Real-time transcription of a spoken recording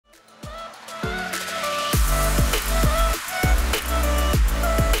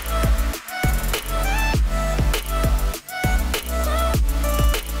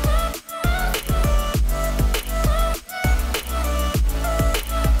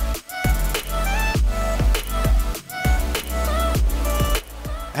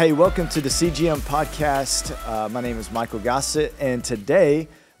Hey, welcome to the CGM podcast. My name is Michael Gossett, and today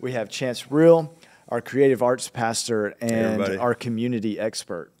we have Chance Riehl, our creative arts pastor and our community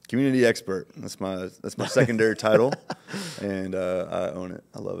expert. Community expert. That's my secondary title, and I own it.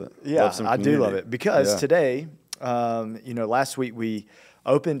 I love it. Yeah, I do love it because today, last week we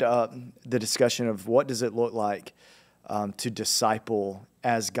opened up the discussion of what does it look like to disciple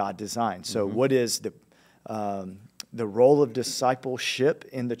as God designed. So, what is the role of discipleship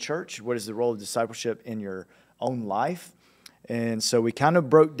in the church? What is the role of discipleship in your own life? And so we kind of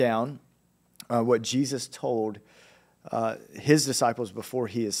broke down what Jesus told his disciples before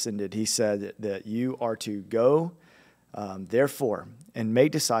he ascended. He said that you are to go, therefore, and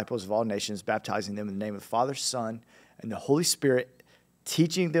make disciples of all nations, baptizing them in the name of the Father, Son, and the Holy Spirit,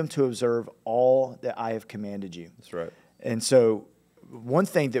 teaching them to observe all that I have commanded you. That's right. And so one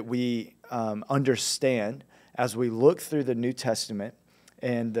thing that we understand as we look through the New Testament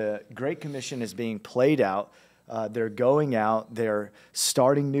and the Great Commission is being played out, they're going out, they're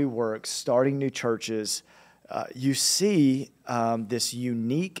starting new works, starting new churches. You see this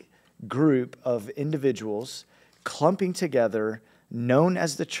unique group of individuals clumping together, known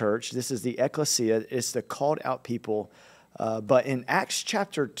as the church. This is the ecclesia. It's the called out people. But in Acts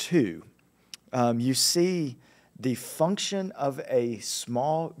chapter 2, you see the function of a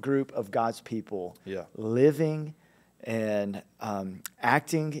small group of God's people living and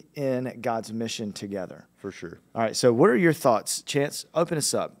acting in God's mission together. For sure. All right, so what are your thoughts? Chance, open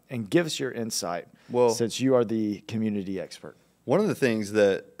us up and give us your insight since you are the community expert. One of the things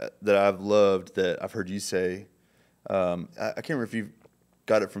that I've loved that I've heard you say, I can't remember if you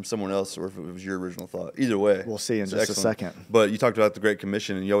got it from someone else or if it was your original thought. Either way. We'll see in just a second. But you talked about the Great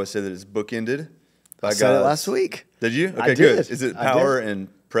Commission, and you always say that it's bookended. I said it last week. Did you? Okay, I did. Good. Is it power and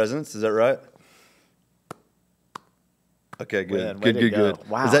presence? Is that right? Okay, good. Good.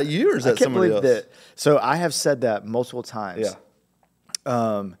 Wow. Is that you or is that somebody else? So I have said that multiple times.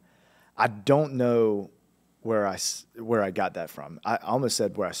 Yeah. I don't know where I got that from. I almost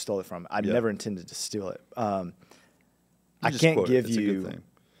said where I stole it from. I never intended to steal it. I can't give you.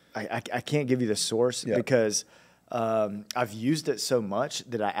 I can't give you the source because I've used it so much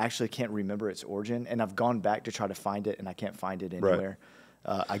that I actually can't remember its origin, and I've gone back to try to find it, and I can't find it anywhere.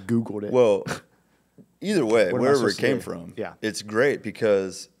 Right. I Googled it. Well, either way, wherever it came from, it's great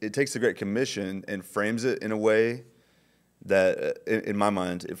because it takes the Great Commission and frames it in a way that, in my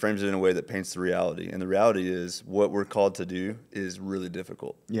mind, it frames it in a way that paints the reality. And the reality is what we're called to do is really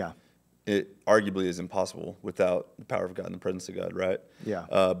difficult. Yeah. It arguably is impossible without the power of God and the presence of God, right? Yeah.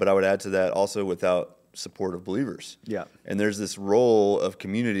 But I would add to that also without support of believers. Yeah. And there's this role of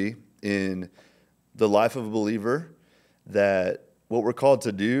community in the life of a believer that what we're called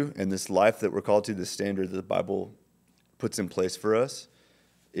to do and this life that we're called to, the standard that the Bible puts in place for us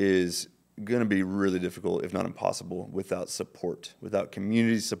is going to be really difficult, if not impossible, without support, without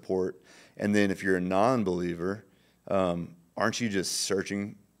community support. And then if you're a non-believer, aren't you just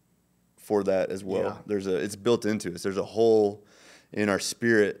searching for that as well? Yeah. It's built into us. There's a hole in our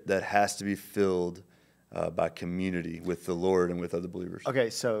spirit that has to be filled by community with the Lord and with other believers. Okay,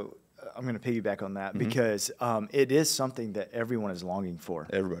 so I'm going to piggyback on that because it is something that everyone is longing for.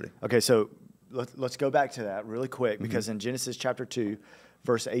 Everybody. Okay, so let's go back to that really quick because in Genesis chapter 2,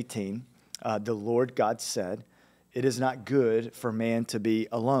 verse 18, the Lord God said, "It is not good for man to be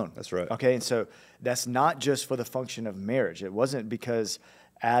alone." That's right. Okay, and so that's not just for the function of marriage. It wasn't because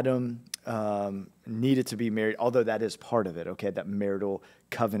Adam needed to be married, although that is part of it, okay, that marital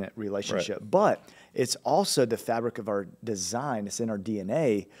covenant relationship. Right. But it's also the fabric of our design. It's in our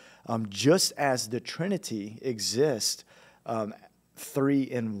DNA. Just as the Trinity exists, 3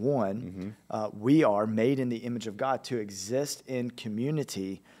 in 1, we are made in the image of God to exist in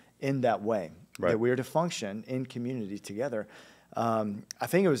community in that way. Right. That we are to function in community together. I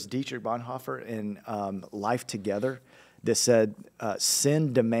think it was Dietrich Bonhoeffer in Life Together that said,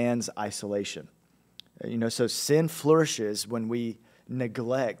 sin demands isolation. So sin flourishes when we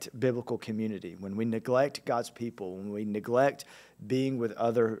neglect biblical community, when we neglect God's people, when we neglect being with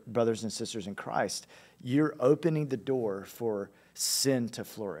other brothers and sisters in Christ. You're opening the door for sin to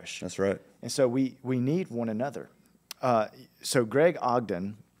flourish. That's right. And so we need one another. So Greg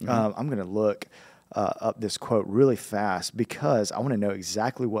Ogden, I'm going to look up this quote really fast because I want to know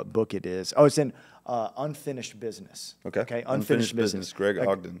exactly what book it is. Oh, it's in Unfinished Business. Okay. Unfinished Business. Greg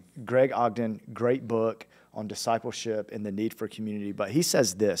Ogden. Greg Ogden, great book on discipleship and the need for community. But he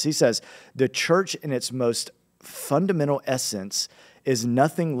says this. He says, the church in its most fundamental essence is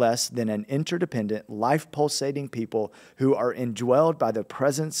nothing less than an interdependent, life-pulsating people who are indwelled by the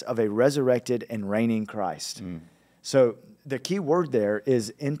presence of a resurrected and reigning Christ. So the key word there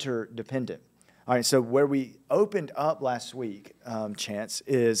is interdependent. All right, so where we opened up last week, Chance,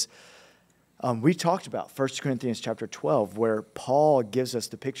 is we talked about 1 Corinthians chapter 12, where Paul gives us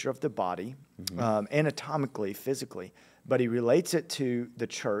the picture of the body, anatomically, physically, but he relates it to the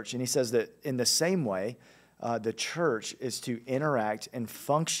church, and he says that in the same way, the church is to interact and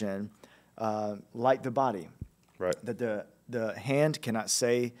function like the body. Right. That the hand cannot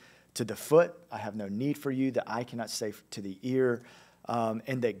say to the foot, I have no need for you. The eye cannot say to the ear.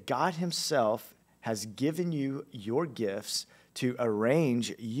 And that God himself has given you your gifts to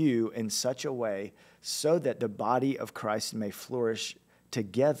arrange you in such a way so that the body of Christ may flourish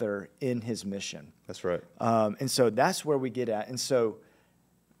together in his mission. That's right. And so that's where we get at. And so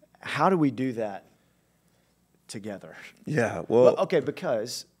how do we do that together? Yeah, well, Okay,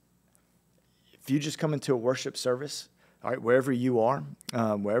 because if you just come into a worship service, all right, wherever you are,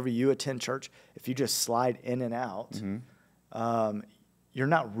 wherever you attend church, if you just slide in and out, you're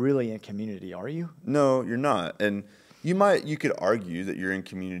not really in community, are you? No, you're not. And you could argue that you're in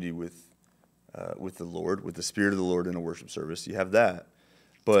community with the Lord, with the Spirit of the Lord in a worship service. You have that.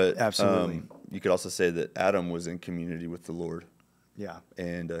 But Absolutely. You could also say that Adam was in community with the Lord. Yeah.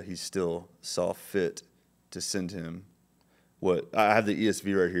 And he still saw fit to send him. What I have the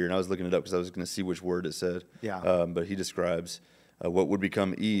ESV right here, and I was looking it up because I was going to see which word it said. Yeah. But he describes what would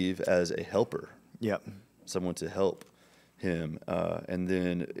become Eve as a helper. Yep. Someone to help him. And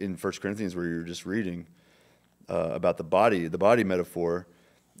then in 1 Corinthians, where you're just reading about the body metaphor,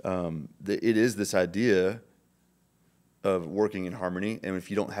 it is this idea of working in harmony. And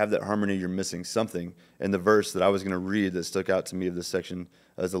if you don't have that harmony, you're missing something. And the verse that I was going to read that stuck out to me of this section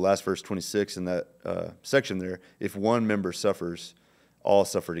is the last verse 26 in that section there. If one member suffers, all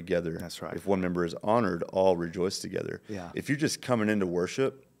suffer together. That's right. If one member is honored, all rejoice together. Yeah. If you're just coming into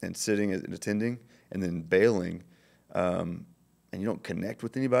worship and sitting and attending and then bailing, and you don't connect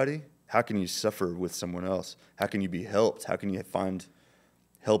with anybody, how can you suffer with someone else? How can you be helped? How can you find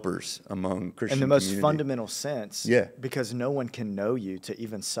helpers among Christian In the most community? fundamental sense. Yeah. Because no one can know you to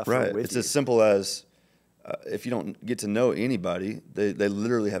even suffer Right. with It's you. as simple as if you don't get to know anybody, they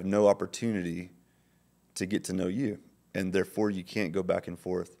literally have no opportunity to get to know you, and therefore you can't go back and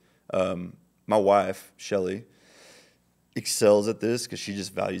forth. My wife, Shelly, excels at this because she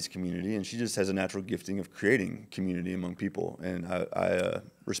just values community, and she just has a natural gifting of creating community among people, and I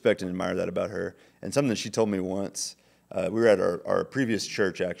respect and admire that about her. And something that she told me once, we were at our previous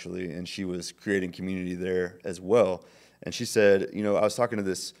church, actually, and she was creating community there as well. And she said, I was talking to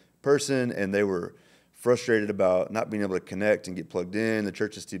this person, and they were frustrated about not being able to connect and get plugged in. The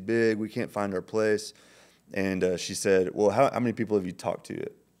church is too big. We can't find our place. And she said, well, how many people have you talked to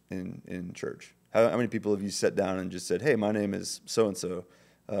in church? How many people have you sat down and just said, hey, my name is so-and-so.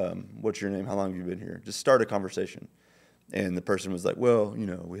 What's your name? How long have you been here? Just start a conversation. And the person was like, well,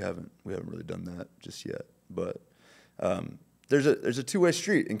 we haven't really done that just yet. But there's a two-way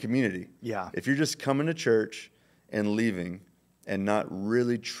street in community. Yeah. If you're just coming to church and leaving and not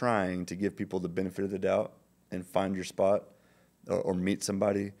really trying to give people the benefit of the doubt and find your spot or meet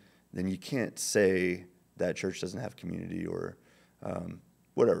somebody, then you can't say that church doesn't have community or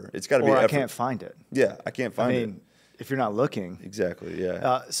whatever. It's got to be Or I effort. can't find it. Yeah, I can't find it. If you're not looking. Exactly,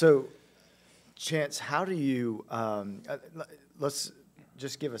 yeah. So, Chance, how do you, let's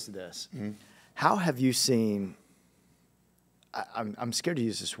just give us this. Mm-hmm. How have you seen, I'm scared to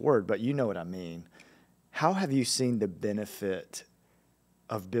use this word, but you know what I mean. How have you seen the benefit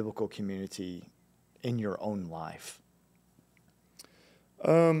of biblical community in your own life?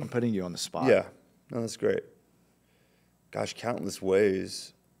 I'm putting you on the spot. Yeah, no, that's great. Gosh, countless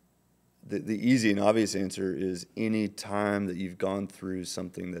ways. The easy and obvious answer is any time that you've gone through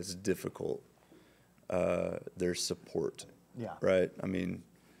something that's difficult, there's support. Yeah. Right? I mean,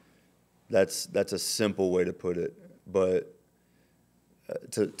 that's a simple way to put it. But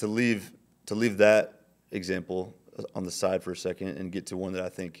to leave that example on the side for a second and get to one that I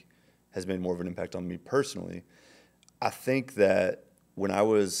think has made more of an impact on me personally, I think that when I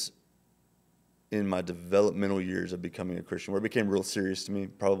was in my developmental years of becoming a Christian, where it became real serious to me,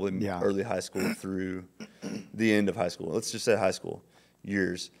 probably early high school through the end of high school. Let's just say high school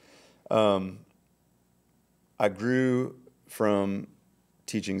years. I grew from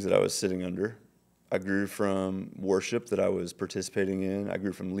teachings that I was sitting under. I grew from worship that I was participating in. I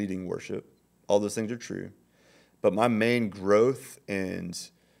grew from leading worship. All those things are true. But my main growth and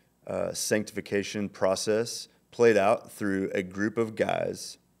sanctification process played out through a group of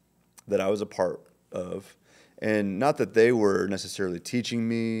guys that I was a part of. And not that they were necessarily teaching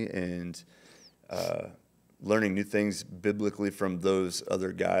me and learning new things biblically from those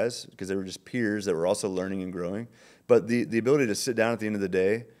other guys because they were just peers that were also learning and growing. But the ability to sit down at the end of the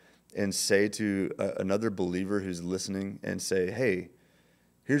day and say to another believer who's listening and say, hey,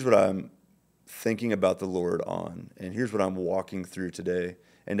 here's what I'm thinking about the Lord on, and here's what I'm walking through today.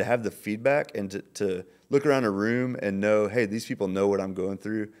 And to have the feedback and to look around a room and know, hey, these people know what I'm going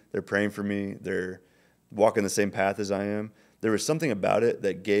through. They're praying for me. They're walking the same path as I am. There was something about it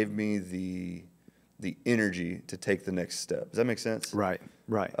that gave me the energy to take the next step. Does that make sense? Right.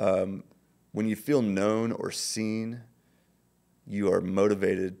 When you feel known or seen, you are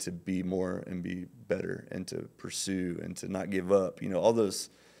motivated to be more and be better and to pursue and to not give up. All those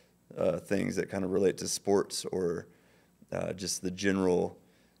things that kind of relate to sports or just the general,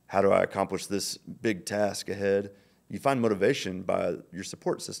 how do I accomplish this big task ahead? You find motivation by your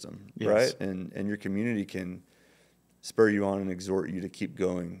support system, yes. right? And your community can spur you on and exhort you to keep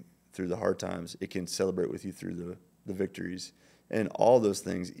going through the hard times. It can celebrate with you through the victories. And all those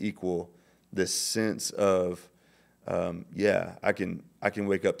things equal this sense of, I can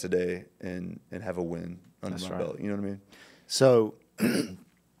wake up today and have a win under my belt. You know what I mean? So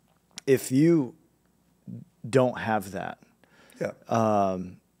if you don't have that,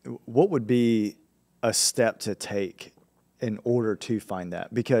 what would be a step to take in order to find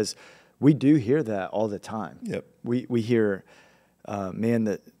that? Because we do hear that all the time. Yep. We hear,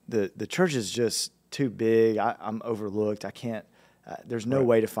 man, the church is just too big. I'm overlooked. I can't. There's no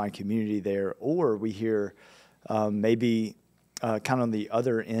way to find community there. Or we hear maybe kind of on the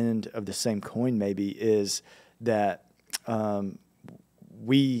other end of the same coin maybe is that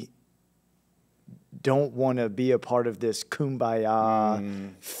we don't want to be a part of this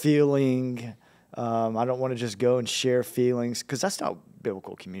kumbaya feeling. I don't want to just go and share feelings because that's not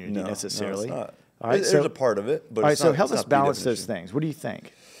biblical community necessarily. No, it's not. All right, There's a part of it, but all right. It's So not, help it's us not balance those things. What do you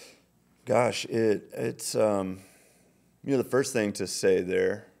think? Gosh, it's the first thing to say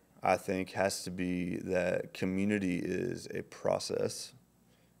there, I think, has to be that community is a process.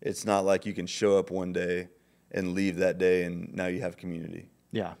 It's not like you can show up one day and leave that day and now you have community.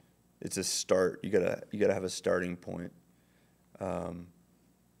 Yeah. It's a start. You gotta have a starting point. I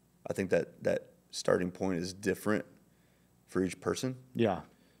think that starting point is different for each person. Yeah.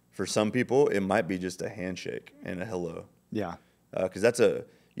 For some people, it might be just a handshake and a hello. Yeah. Because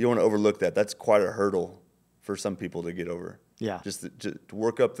you don't want to overlook that. That's quite a hurdle for some people to get over. Yeah. Just to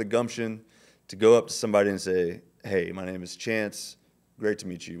work up the gumption, to go up to somebody and say, hey, my name is Chance. Great to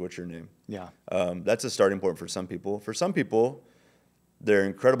meet you. What's your name? Yeah. That's a starting point for some people. For some people, they're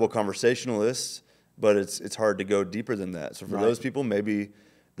incredible conversationalists, but it's hard to go deeper than that. So for those people, maybe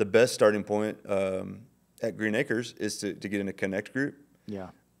the best starting point at Green Acres is to get in a connect group. Yeah.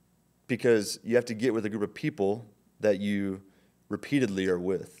 Because you have to get with a group of people that you repeatedly are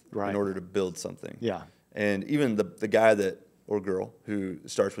with in order to build something. Yeah. And even the guy or girl who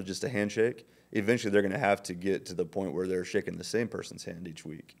starts with just a handshake, eventually they're going to have to get to the point where they're shaking the same person's hand each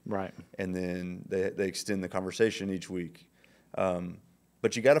week. Right. And then they extend the conversation each week.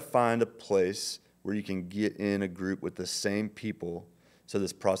 But you got to find a place where you can get in a group with the same people so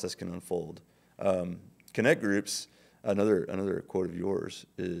this process can unfold. Connect groups, another quote of yours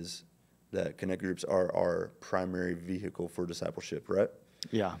is that connect groups are our primary vehicle for discipleship, right?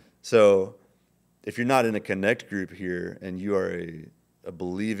 Yeah. So if you're not in a connect group here and you are a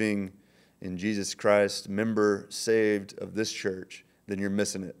believing in Jesus Christ member saved of this church, then you're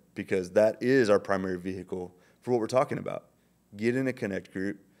missing it because that is our primary vehicle for what we're talking about. Get in a connect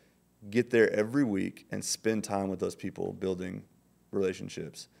group, get there every week, and spend time with those people building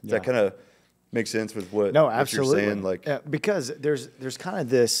relationships. Does that kind of make sense with what you're saying? Like, because there's kind of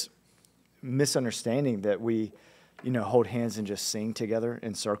this misunderstanding that we, hold hands and just sing together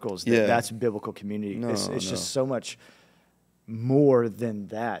in circles. That's biblical community. It's just so much more than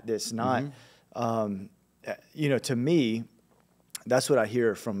that. It's not, to me, that's what I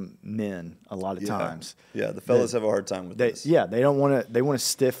hear from men a lot of times. Yeah, the fellas have a hard time with this. Yeah, they don't want to. They want to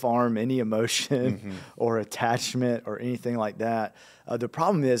stiff arm any emotion or attachment or anything like that. The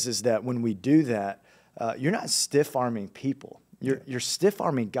problem is that when we do that, you're not stiff arming people. You're stiff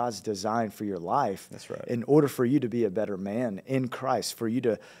arming God's design for your life. That's right. In order for you to be a better man in Christ, for you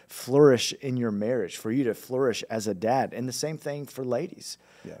to flourish in your marriage, for you to flourish as a dad, and the same thing for ladies.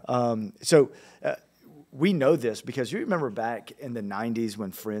 Yeah. We know this because you remember back in the 90s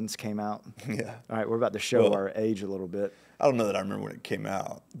when Friends came out? Yeah. All right, we're about to show our age a little bit. I don't know that I remember when it came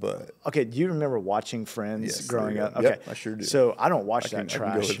out, but... Okay, do you remember watching Friends growing up? Okay. Yep, I sure do. So I don't watch that trash.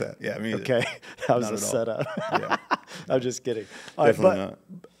 I can go with that. Yeah, me either. Okay, that was a setup. Yeah. I'm just kidding. All right, Definitely not.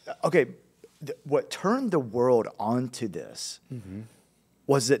 Okay, what turned the world onto this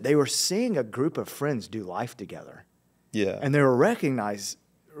was that they were seeing a group of friends do life together. Yeah. And they were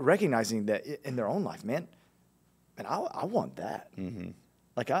recognizing that in their own life, man, I want that. Mm-hmm.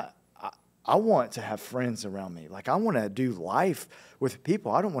 Like I want to have friends around me. Like I want to do life with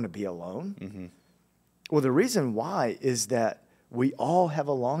people. I don't want to be alone. Mm-hmm. Well, the reason why is that we all have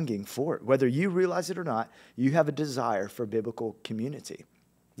a longing for it. Whether you realize it or not, you have a desire for biblical community.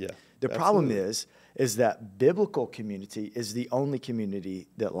 Yeah. The problem is that biblical community is the only community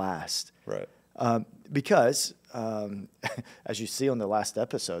that lasts. Right. Because, as you see on the last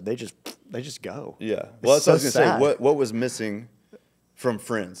episode, they just go. Yeah. Well, that's what I was so going to sad. say. What was missing from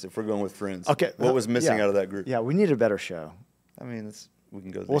Friends, if we're going with Friends? Okay. What was missing out of that group? Yeah, we need a better show. I mean, we can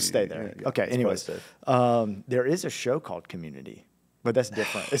go. We'll stay there. Yeah, okay. Anyways, there is a show called Community, but that's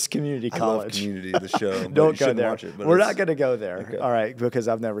different. It's Community College. I love Community, the show. Don't go there. Watch it, We're not going to go there. Okay. All right, because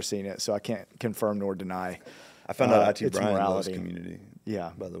I've never seen it, so I can't confirm nor deny. I found out I.T. its Brian loves morality. Community.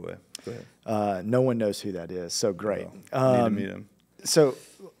 Yeah. By the way, go ahead. No one knows who that is, so great. Need to meet him. So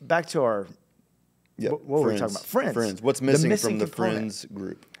back to our. Yep. What were we talking about? Friends. Friends. What's missing from the component. Friends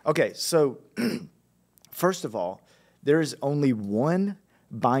group? Okay, so first of all, there is only one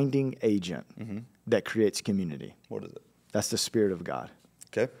binding agent that creates community. What is it? That's the Spirit of God.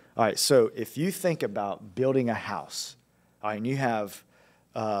 Okay. All right, so if you think about building a house, all right, and you have,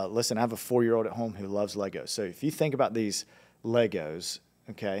 listen, I have a 4-year-old at home who loves Legos. So if you think about these Legos,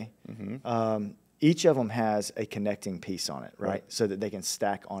 okay, each of them has a connecting piece on it, right? So that they can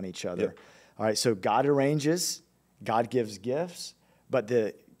stack on each other. Yep. All right, so God arranges, God gives gifts, but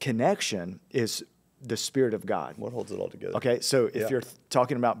the connection is the Spirit of God. What holds it all together? Okay, so if you're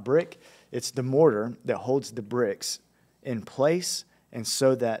talking about brick, it's the mortar that holds the bricks in place and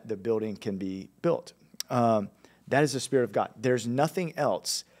so that the building can be built. That is the Spirit of God. There's nothing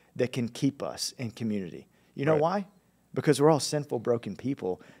else that can keep us in community. You know why? Because we're all sinful, broken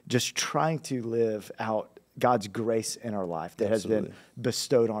people just trying to live out God's grace in our life that has been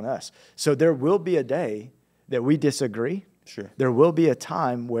bestowed on us. So there will be a day that we disagree. Sure. There will be a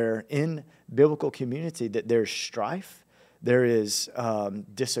time where in biblical community that there's strife, there is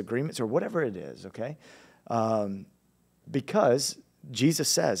disagreements or whatever it is, okay? Because Jesus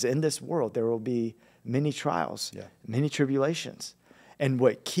says in this world there will be many trials, many tribulations. And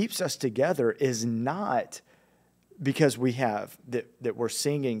what keeps us together is not because we have that we're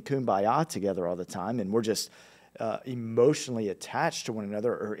singing Kumbaya together all the time and we're just emotionally attached to one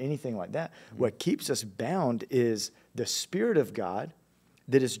another or anything like that. What keeps us bound is the Spirit of God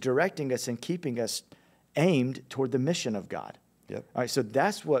that is directing us and keeping us aimed toward the mission of God. Yep. All right, so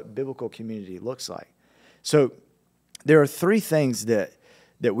that's what biblical community looks like. So there are 3 things that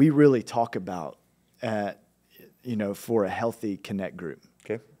we really talk about for a healthy connect group.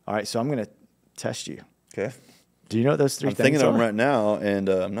 Okay. All right, so I'm going to test you. Okay. Do you know what those 3 I'm things thinking are? of them right now, and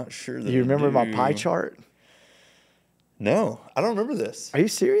I'm not sure that Do you remember my do. pie chart? No, I don't remember this. Are you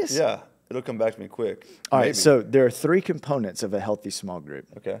serious? Yeah, it'll come back to me quick. All Maybe. right, so there are 3 components of a healthy small group.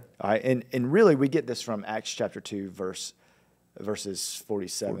 Okay. All right, and really we get this from Acts chapter 2, verses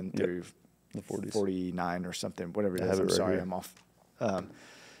 47 through the 40s. 49 or something, whatever it I is. have it I'm right sorry, here. I'm off.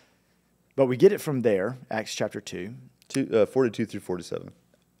 But we get it from there, Acts chapter 2. 42 through 47.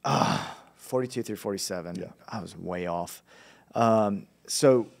 42 through 47. Yeah. I was way off.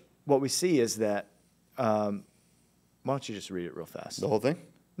 So what we see is that, why don't you just read it real fast? The whole thing?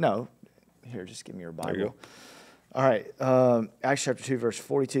 No. Here, just give me your Bible. There you go. All right. Acts chapter 2, verse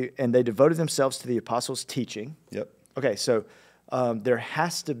 42. And they devoted themselves to the apostles' teaching. Yep. Okay, so there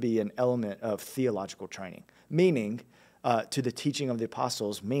has to be an element of theological training, meaning to the teaching of the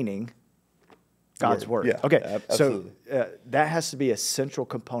apostles, meaning God's word. Yeah, okay, absolutely. so that has to be a central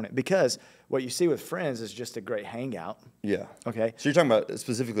component because what you see with friends is just a great hangout. Yeah. Okay. So you're talking about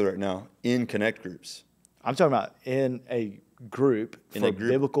specifically right now in connect groups. I'm talking about in a group In for a group,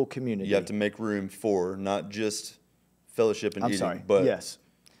 biblical community. You have to make room for not just fellowship and eating, but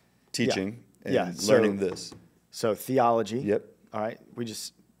teaching and learning this. So theology. Yep. All right.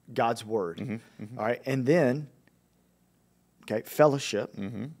 God's word. Mm-hmm. All right. And then, fellowship.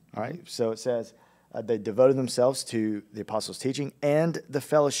 Mm-hmm. All right. So it says they devoted themselves to the apostles' teaching and the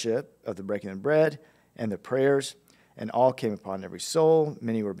fellowship of the breaking of bread and the prayers, and all came upon every soul.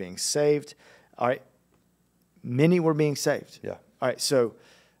 Many were being saved. All right. Many were being saved. Yeah. All right. So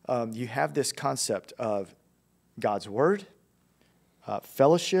you have this concept of God's word,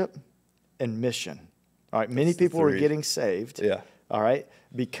 fellowship, and mission. All right. Many people were getting saved. Yeah. All right.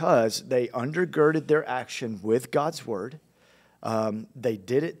 Because they undergirded their action with God's word. They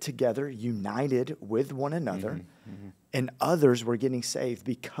did it together, united with one another. And others were getting saved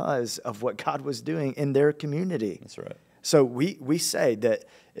because of what God was doing in their community. That's right. So we say that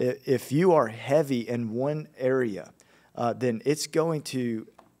if you are heavy in one area, then it's going to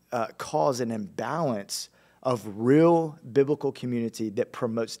cause an imbalance of real biblical community that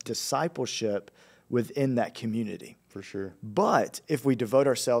promotes discipleship within that community. For sure. But if we devote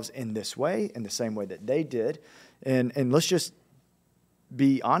ourselves in this way, in the same way that they did, and let's just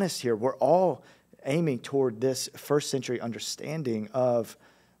be honest here, we're all aiming toward this first century understanding of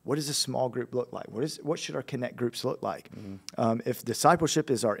what does a small group look like? What should our connect groups look like? If discipleship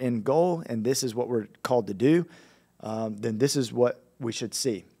is our end goal and this is what we're called to do, then this is what we should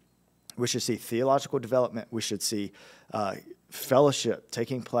see. We should see theological development. We should see fellowship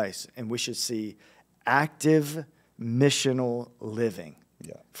taking place, and we should see active missional living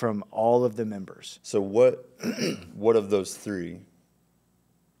from all of the members. So what of those three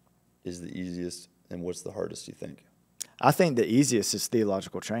is the easiest, and what's the hardest, you think? I think the easiest is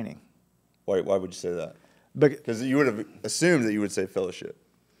theological training. Why would you say that? Because you would have assumed that you would say fellowship.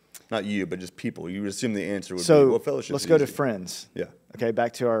 Not you, but just people. You would assume the answer would be, well, fellowship. Let's go to Friends. Yeah. Okay,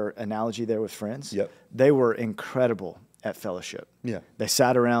 back to our analogy there with Friends. Yep. They were incredible at fellowship. Yeah. They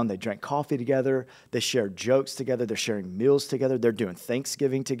sat around, they drank coffee together, they shared jokes together, they're sharing meals together, they're doing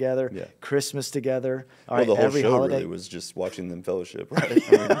Thanksgiving together, Christmas together. The whole every show holiday really was just watching them fellowship, right?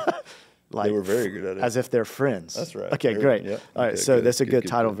 I mean, like, they were very good at it. As if they're friends. That's right. Okay, great. Yeah. All right, Okay, so good. that's a good Good,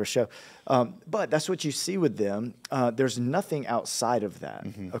 title good. of a show. But that's what you see with them. There's nothing outside of that,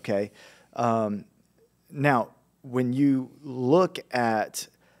 okay? Now, when you look at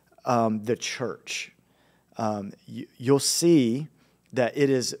the church, you'll see that it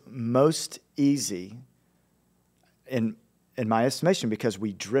is most easy, in my estimation, because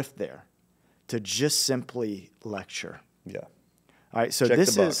we drift there, to just simply lecture. Yeah. All right, so Check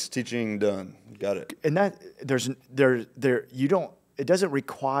this the box. is Teaching done. Got it. and that you don't. It doesn't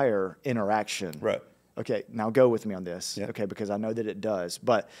require interaction. Right. Okay, now go with me on this. Yeah. Okay, because I know that it does.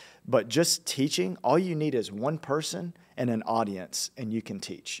 But just teaching, all you need is one person and an audience, and you can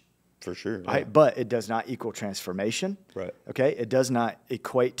teach. For sure. Right, but it does not equal transformation. Right. Okay, it does not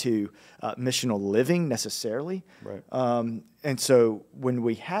equate to missional living necessarily. Right. And so when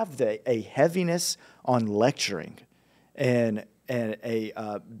we have a heaviness on lecturing, and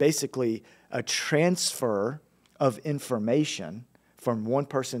basically a transfer of information from one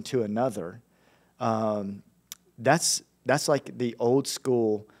person to another, that's like the old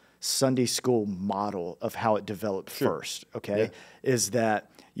school Sunday school model of how it developed first. Okay, is that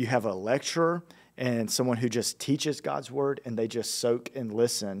you have a lecturer and someone who just teaches God's word and they just soak and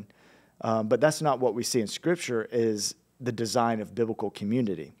listen. But that's not what we see in Scripture is the design of biblical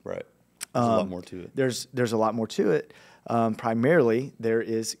community. Right. There's a lot more to it. There's a lot more to it. Primarily, there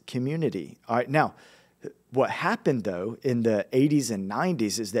is community. All right. Now, what happened, though, in the 80s and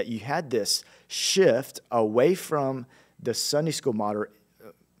 90s is that you had this shift away from the Sunday school model.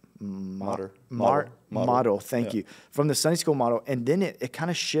 Thank you. From the Sunday school model, and then it kind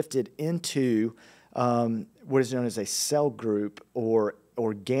of shifted into what is known as a cell group or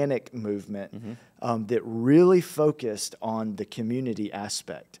organic movement that really focused on the community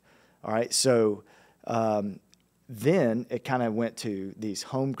aspect. All right, so then it kind of went to these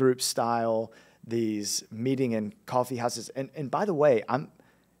home group style, these meeting in coffee houses, and by the way,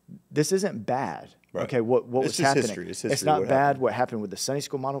 this isn't bad. Right. Okay, what was happening? History. It's history. It's not what bad happened. what happened with the Sunday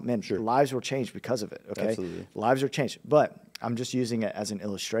school model. Man, lives were changed because of it. Okay, Absolutely. Lives are changed. But I'm just using it as an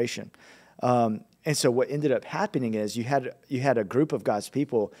illustration. And so what ended up happening is you had a group of God's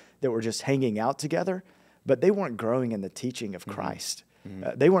people that were just hanging out together, but they weren't growing in the teaching of Christ.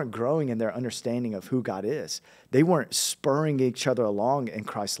 They weren't growing in their understanding of who God is. They weren't spurring each other along in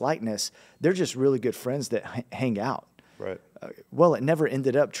Christ's likeness. They're just really good friends that hang out. Right. Well, it never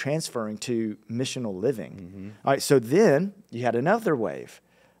ended up transferring to missional living. All right, so then you had another wave.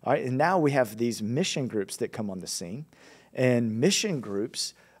 All right, and now we have these mission groups that come on the scene. And mission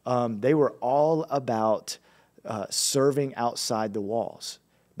groups, they were all about serving outside the walls.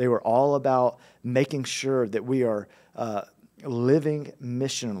 They were all about making sure that we are living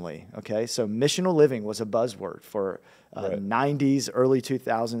missionally, okay? So missional living was a buzzword for 90s, early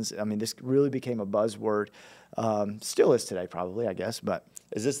 2000s. I mean, this really became a buzzword. Still is today, probably, I guess. But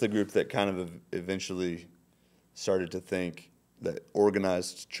is this the group that kind of eventually started to think that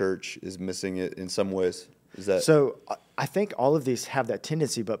organized church is missing it in some ways? Is that so? I think all of these have that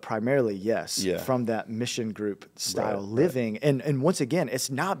tendency, but primarily, yes, from that mission group style living. And once again, it's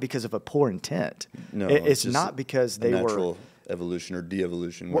not because of a poor intent. No, it's not because they natural were evolution or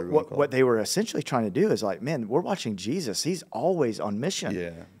de-evolution. What they were essentially trying to do is like, man, we're watching Jesus. He's always on mission.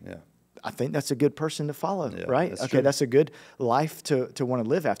 Yeah. I think that's a good person to follow, right? That's Okay, true. that's a good life to want to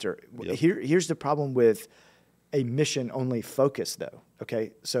live after. Yep. Here's the problem with a mission-only focus, though,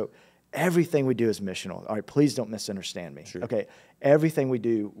 okay? So everything we do is missional. All right, please don't misunderstand me, Sure. okay? Everything we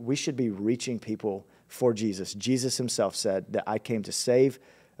do, we should be reaching people for Jesus. Jesus himself said that I came to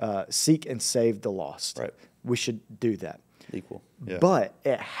seek and save the lost. Right. We should do that. Equal. Yeah. But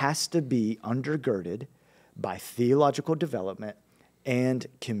it has to be undergirded by theological development and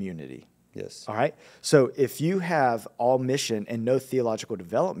community. Yes. All right. So if you have all mission and no theological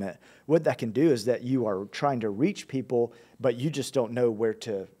development, what that can do is that you are trying to reach people, but you just don't know where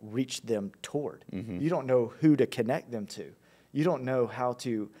to reach them toward. Mm-hmm. You don't know who to connect them to. You don't know how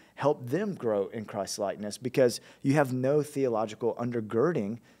to help them grow in Christ likeness because you have no theological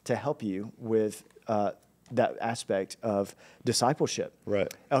undergirding to help you with that aspect of discipleship.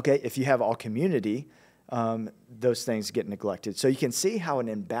 Right. Okay. If you have all community, those things get neglected. So you can see how an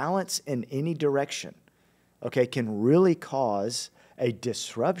imbalance in any direction, okay, can really cause a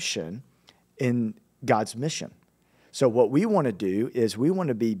disruption in God's mission. So what we want to do is we want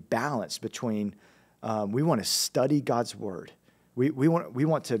to be balanced between, we want to study God's word. We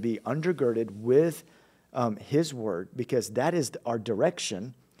want to be undergirded with his word because that is our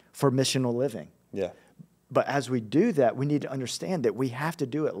direction for missional living. Yeah. But as we do that, we need to understand that we have to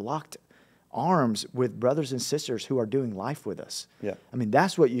do it locked arms with brothers and sisters who are doing life with us. Yeah. I mean,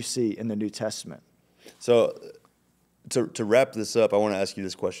 that's what you see in the New Testament. So to wrap this up, I want to ask you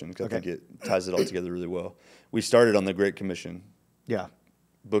this question because Okay. I think it ties it all together really well. We started on the Great Commission, Yeah.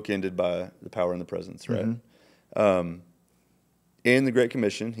 bookended by the power and the presence, right? Mm-hmm. In the Great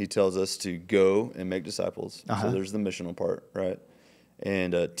Commission, he tells us to go and make disciples. Uh-huh. So there's the missional part, right?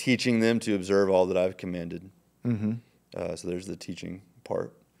 And teaching them to observe all that I've commanded. Mm-hmm. So there's the teaching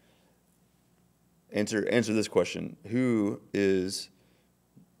part. Answer this question. Who is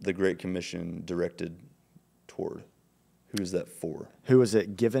the Great Commission directed toward? Who is that for? Who was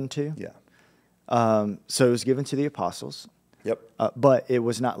it given to? Yeah. So it was given to the apostles. Yep. But it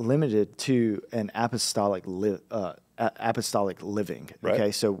was not limited to an apostolic living. Right.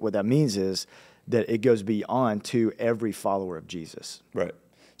 Okay, so what that means is that it goes beyond to every follower of Jesus. Right.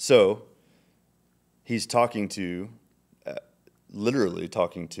 So he's talking to, literally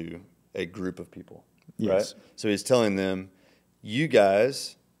talking to a group of people. Yes. Right. So he's telling them, you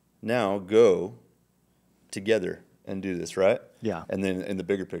guys now go together and do this, right? Yeah. And then in the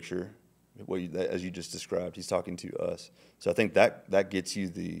bigger picture, as you just described, he's talking to us. So I think that gets you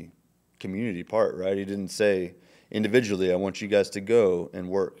the community part, right? He didn't say individually, I want you guys to go and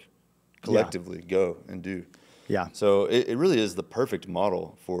work. Collectively, go and do. Yeah. So it really is the perfect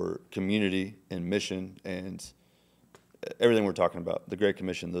model for community and mission and everything we're talking about. The Great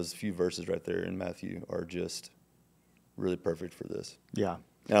Commission, those few verses right there in Matthew are just really perfect for this. Yeah.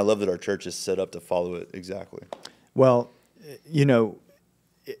 And I love that our church is set up to follow it exactly. Well, you know,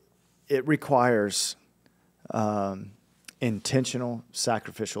 it requires intentional,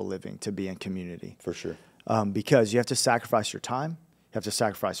 sacrificial living to be in community. For sure. Because you have to sacrifice your time, you have to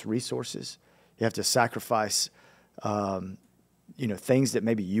sacrifice resources, you have to sacrifice, things that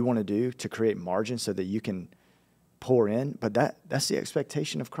maybe you want to do to create margin so that you can pour in. But that's the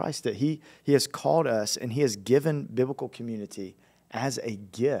expectation of Christ, that He has called us and He has given biblical community as a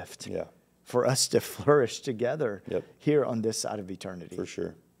gift. Yeah. For us to flourish together Yep. here on this side of eternity. For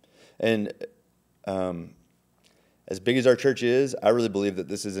sure. And as big as our church is, I really believe that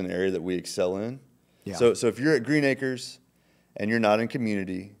this is an area that we excel in. Yeah. So if you're at Green Acres and you're not in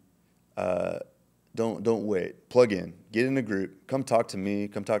community, don't wait. Plug in. Get in a group. Come talk to me.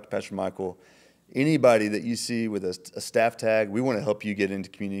 Come talk to Pastor Michael. Anybody that you see with a staff tag, we want to help you get into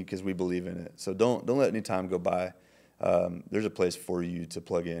community because we believe in it. So don't let any time go by. There's a place for you to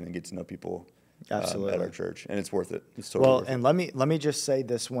plug in and get to know people Absolutely. at our church, and it's worth it. It's totally worth it. And let me just say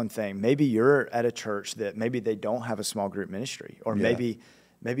this one thing. Maybe you're at a church that maybe they don't have a small group ministry, or Yeah.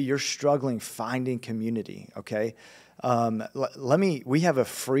 maybe you're struggling finding community. Okay, we have a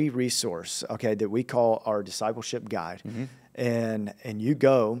free resource, okay, that we call our discipleship guide, and you can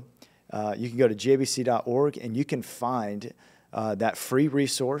go to gbc.org and you can find that free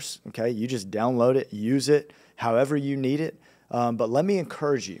resource. Okay, you just download it, use it however you need it. But let me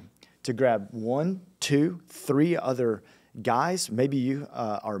encourage you to grab 1, 2, 3 other guys. Maybe you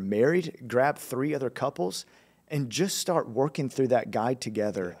are married. Grab 3 other couples and just start working through that guide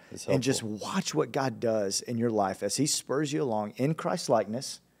together, and just watch what God does in your life as He spurs you along in Christ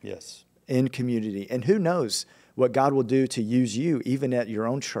likeness. Yes. In community. And who knows what God will do to use you even at your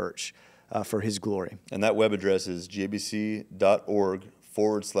own church for His glory. And that web address is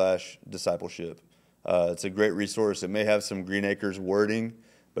gbc.org/discipleship. It's a great resource. It may have some Green Acres wording,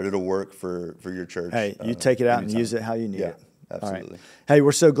 but it'll work for your church. Hey, you take it out anytime. and use it how you need Yeah. it. Absolutely. All right. Hey,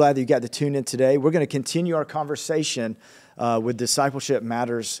 we're so glad that you got to tune in today. We're going to continue our conversation with Discipleship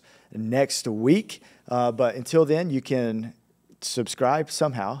Matters next week. But until then, you can subscribe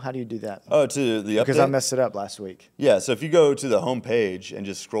somehow. How do you do that? Oh, to the update? Because I messed it up last week. Yeah, so if you go to the home page and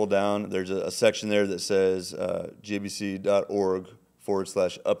just scroll down, there's a section there that says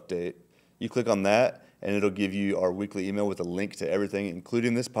gabc.org/update. You click on that, and it'll give you our weekly email with a link to everything,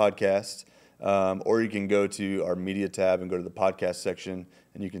 including this podcast. Or you can go to our media tab and go to the podcast section,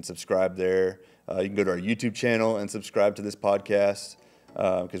 and you can subscribe there. You can go to our YouTube channel and subscribe to this podcast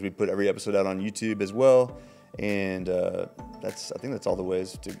because we put every episode out on YouTube as well. And I think that's all the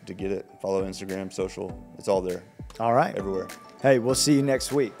ways to get it. Follow Instagram, social. It's all there. All right. Everywhere. Hey, we'll see you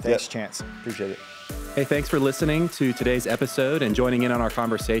next week. Thanks, Yep. Chance. Appreciate it. Hey, thanks for listening to today's episode and joining in on our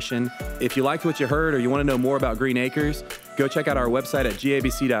conversation. If you liked what you heard or you want to know more about Green Acres, go check out our website at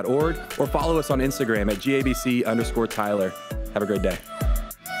gabc.org or follow us on Instagram at gabc_Tyler. Have a great day.